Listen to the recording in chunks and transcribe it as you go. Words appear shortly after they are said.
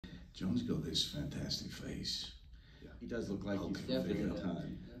John's got this fantastic face. Yeah, he does look like he's definitely in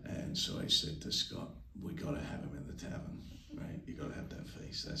time. And so I said to Scott, we got to have him in the tavern, right? You got to have that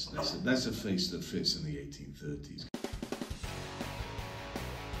face. That's a face that fits in the 1830s.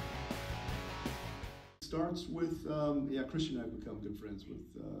 Starts with, Christian and I have become good friends with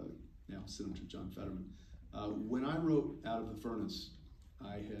now Senator John Fetterman. When I wrote Out of the Furnace,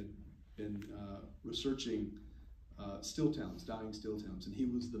 I had been researching still towns, dying still towns, and he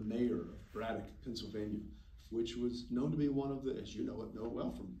was the mayor of Braddock, Pennsylvania, which was known to be one of the, as you know it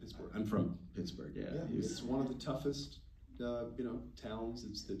well from Pittsburgh. I'm from Pittsburgh, yeah. It's one of the toughest,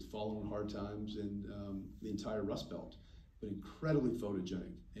 towns that's fallen on hard times in the entire Rust Belt, but incredibly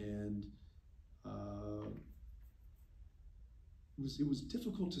photogenic. And it was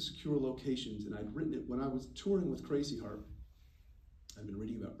difficult to secure locations, and I'd written it when I was touring with Crazy Heart. I'd been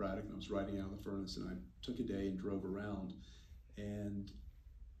reading about Braddock, and I was writing Out of the Furnace, and I took a day and drove around, and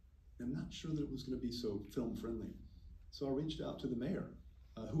I'm not sure that it was going to be so film friendly. So I reached out to the mayor,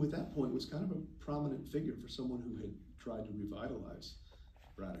 who at that point was kind of a prominent figure for someone who had tried to revitalize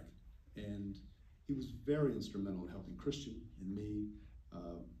Braddock, and he was very instrumental in helping Christian and me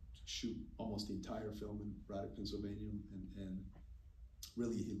shoot almost the entire film in Braddock, Pennsylvania, and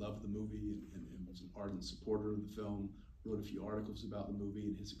really he loved the movie and was an ardent supporter of the film, wrote a few articles about the movie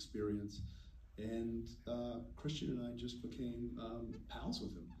and his experience, and Christian and I just became pals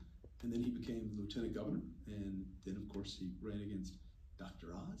with him. And then he became lieutenant governor, and then of course he ran against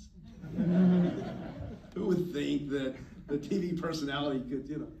Dr. Oz. Who would think that the TV personality could,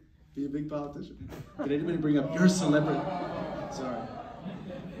 be a big politician? Did anybody bring up your celebrity? Sorry.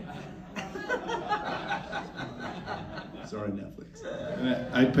 Sorry, Netflix.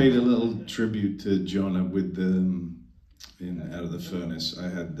 And I paid a little tribute to John with in Out of the Furnace. I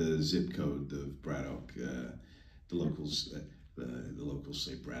had the zip code of Braddock. The locals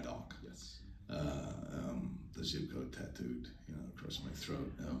say Braddock. Yes. The zip code tattooed, across my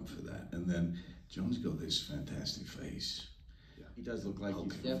throat for that. And then John's got this fantastic face. Yeah, he does look like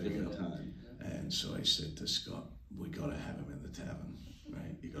he's definitely in time. And so I said to Scott, we got to have him in the tavern,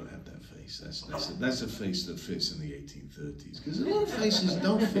 right? You got to have that face. That's a face that fits in the 1830s, because a lot of faces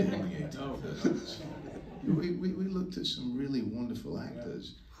don't fit in the 1830s. We looked at some really wonderful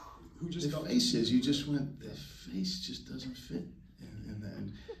actors who just faces. You just went, their face just doesn't fit in that.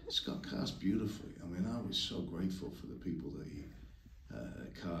 And Scott cast beautifully. I mean, I was so grateful for the people that he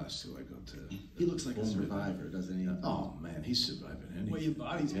cast, who I got to. He looks like a survivor, doesn't he? Oh man, he's surviving anything. Well, your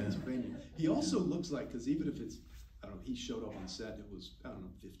body's Pennsylvania. He also looks like, because even if it's, I don't know, he showed up on set, it was,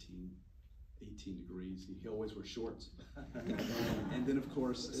 15, 18 degrees. He always wears shorts. And then, of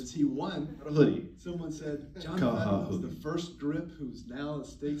course, as he won, a hoodie. Someone said, John Fetterman was the first grip who's now a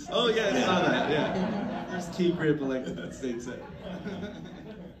state senator. Oh, yeah, I saw that, yeah. First key grip elected state senator.